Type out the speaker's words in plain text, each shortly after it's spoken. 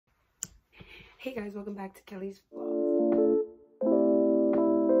Hey guys, welcome back to Kelly's vlog.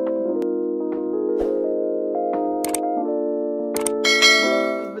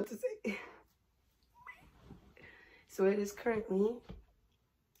 I was about to say. So it is currently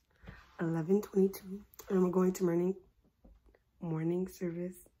 11:22 and we're going to morning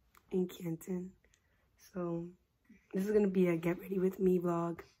service in Canton. So this is gonna be a get ready with me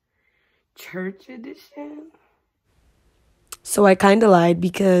vlog, church edition. So I kind of lied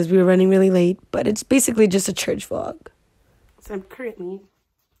because we were running really late, but it's basically just a church vlog. So I'm currently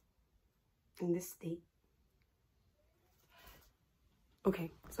in this state.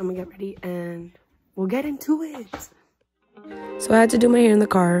 Okay, so I'm gonna get ready and we'll get into it. So I had to do my hair in the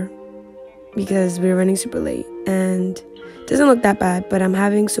car because we were running super late and it doesn't look that bad, but I'm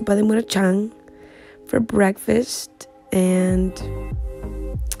having sopa de murachang for breakfast and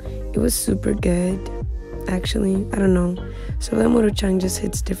it was super good. Actually, I don't know. So the murachang just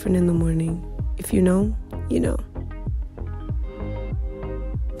hits different in the morning. If you know, you know.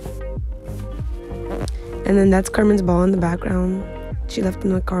 And then that's Carmen's ball in the background. She left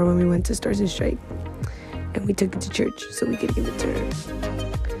in the car when we went to Stars and Stripes. And we took it to church so we could give it to her.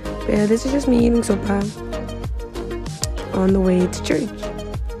 But yeah, this is just me eating sopa on the way to church.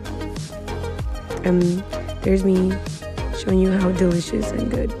 And there's me showing you how delicious and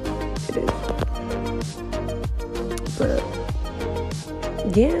good it is. But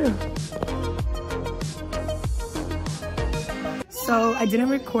yeah. So I didn't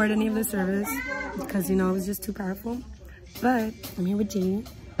record any of the service because you know it was just too powerful. But I'm here with Jane.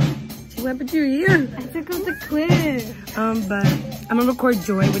 She went but you're here. I took out the clip. But I'm gonna record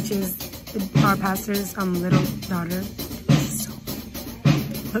Joy, which is our pastor's little daughter. So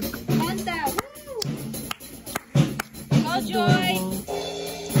look. Oh, Joy.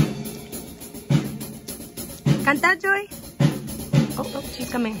 Canta, Joy. Oh, she's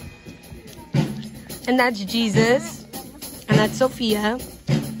coming. And that's Jesus. And that's Sophia.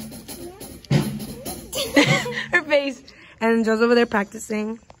 Her face. And Joe's over there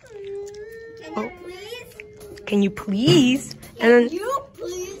practicing. Can you please? And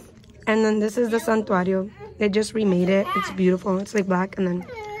then this is the santuario. They just remade it. It's beautiful. It's like black. And then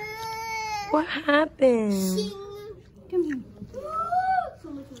what happened?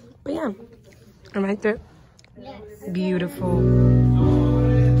 But yeah, I'm right there. Beautiful.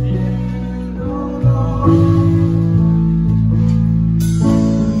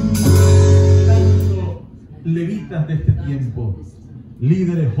 Levitas de este tiempo,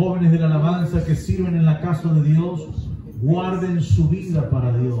 líderes jóvenes de la alabanza que sirven en la casa de Dios, guarden su vida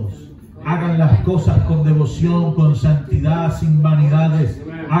para Dios. Hagan las cosas con devoción, con santidad, sin vanidades.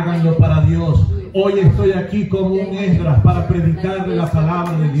 Háganlo para Dios. Hoy estoy aquí como un Esdras para predicarle la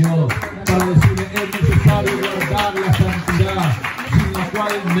palabra de Dios, para decirle es necesario guardar la santidad, sin la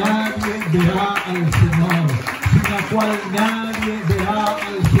cual nadie verá al Señor, sin la cual nadie verá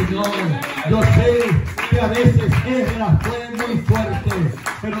al Señor. Yo sé que a veces Esdras fue muy fuerte,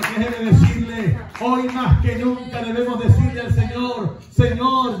 pero déjeme decirle, hoy más que nunca debemos decirle al Señor,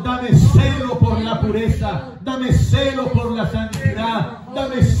 Señor, dame celo por la pureza, dame celo por la santidad,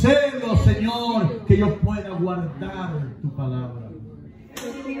 dame celo, Señor, que yo pueda guardar tu palabra.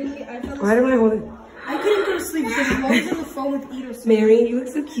 Why do I hold it? I couldn't go to sleep because I'm always on the phone with Ito. Mary, you look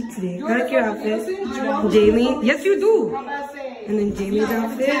so cute today. I like your outfit. Jaylee, yes you do. And then Jaylee's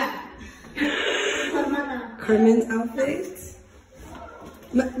outfit. Carmen's outfit.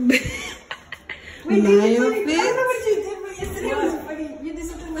 My outfit. You did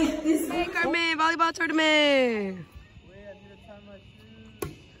something like this. Hey Carmen, volleyball tournament.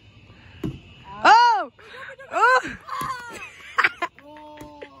 Oh! Oh!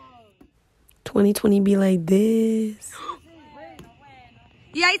 2020 be like this.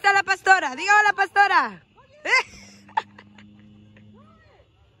 Y ahí está la pastora. Diga hola, pastora.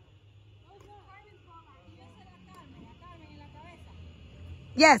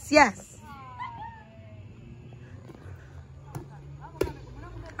 Yes, yes.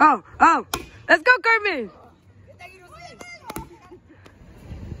 Oh, oh. Let's go, Carmen.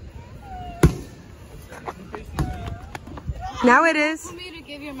 Now it is. Hi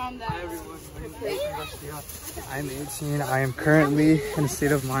everyone, my name is Sebastian. I'm 18. I am currently in a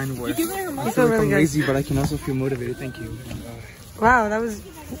state of mind where I feel like I'm lazy, but I can also feel motivated. Thank you. Wow, that was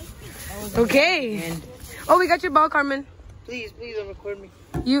okay. Oh, we got your ball, Carmen. Please don't record me.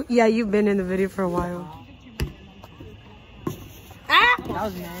 You've been in the video for a while. Ah! That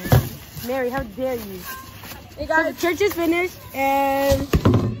was nice. Mary, how dare you? Hey guys, so the church is finished and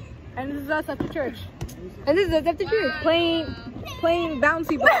this is us at the church. And this is us after church. Playing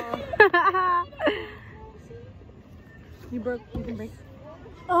bouncy ball. You can break.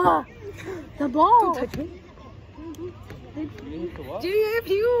 Oh, The ball. Don't touch me. Junior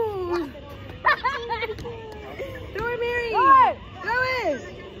Hughes. Throw it, Mary. What? Throw it.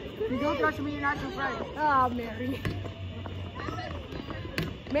 You don't touch me, you're not your friend. Oh, Mary.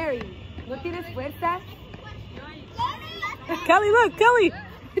 Mary, ¿no tienes fuerza? Kelly, look, Kelly.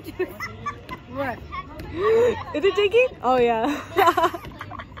 What? Is it taking? Oh, yeah.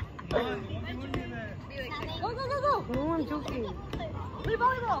 Go, go, go, go. No, I'm joking. Play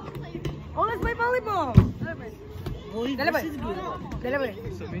volleyball. Oh, let's play volleyball. Dale, pues. Dale, pues.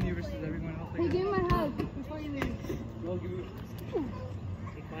 So many versus everyone else. Hey, give me my hug before you leave. No, give me.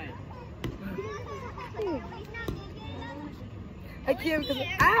 I can't because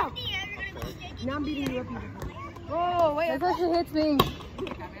ow! Now I'm beating you up. Oh, wait. That's how she hits me.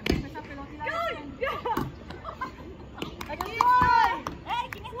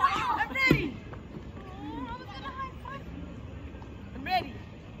 I'm ready.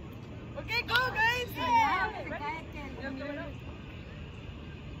 Okay, go, guys.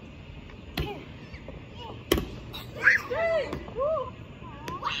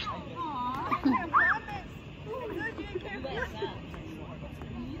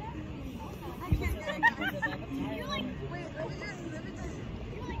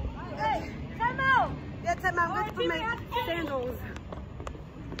 Yeah, time out. Let's put my sandals.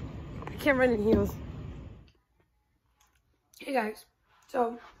 I can't run in heels. Hey guys,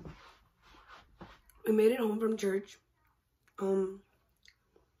 so we made it home from church.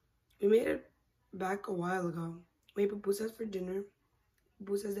 We made it back a while ago. We ate pupusas for dinner.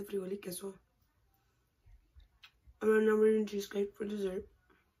 Pupusas de frijol y queso. And now we're eating cheesecake for dessert.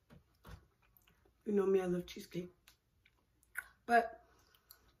 You know me, I love cheesecake. But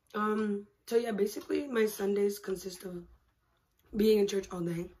so yeah, basically my Sundays consist of being in church all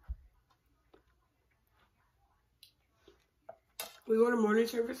day. We go to morning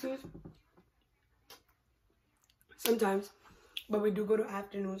services sometimes, but we do go to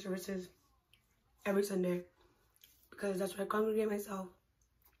afternoon services every Sunday because that's where I congregate myself.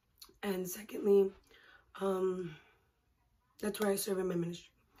 And secondly, that's where I serve in my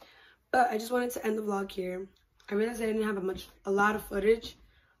ministry. But I just wanted to end the vlog here. I realized I didn't have a lot of footage,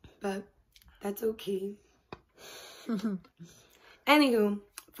 but that's okay. Anywho,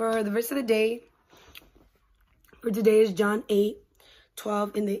 for the rest of the day, for today is John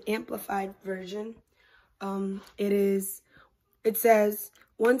 8:12 in the Amplified version. It says,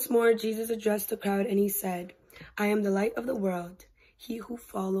 once more Jesus addressed the crowd and he said, I am the light of the world. He who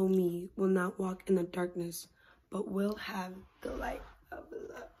follow me will not walk in the darkness, but will have the light of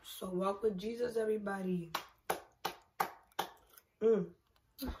love. So walk with Jesus, everybody.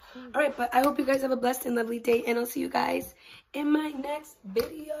 Alright, but I hope you guys have a blessed and lovely day, and I'll see you guys in my next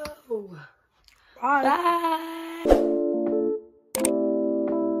video. Bye. Bye.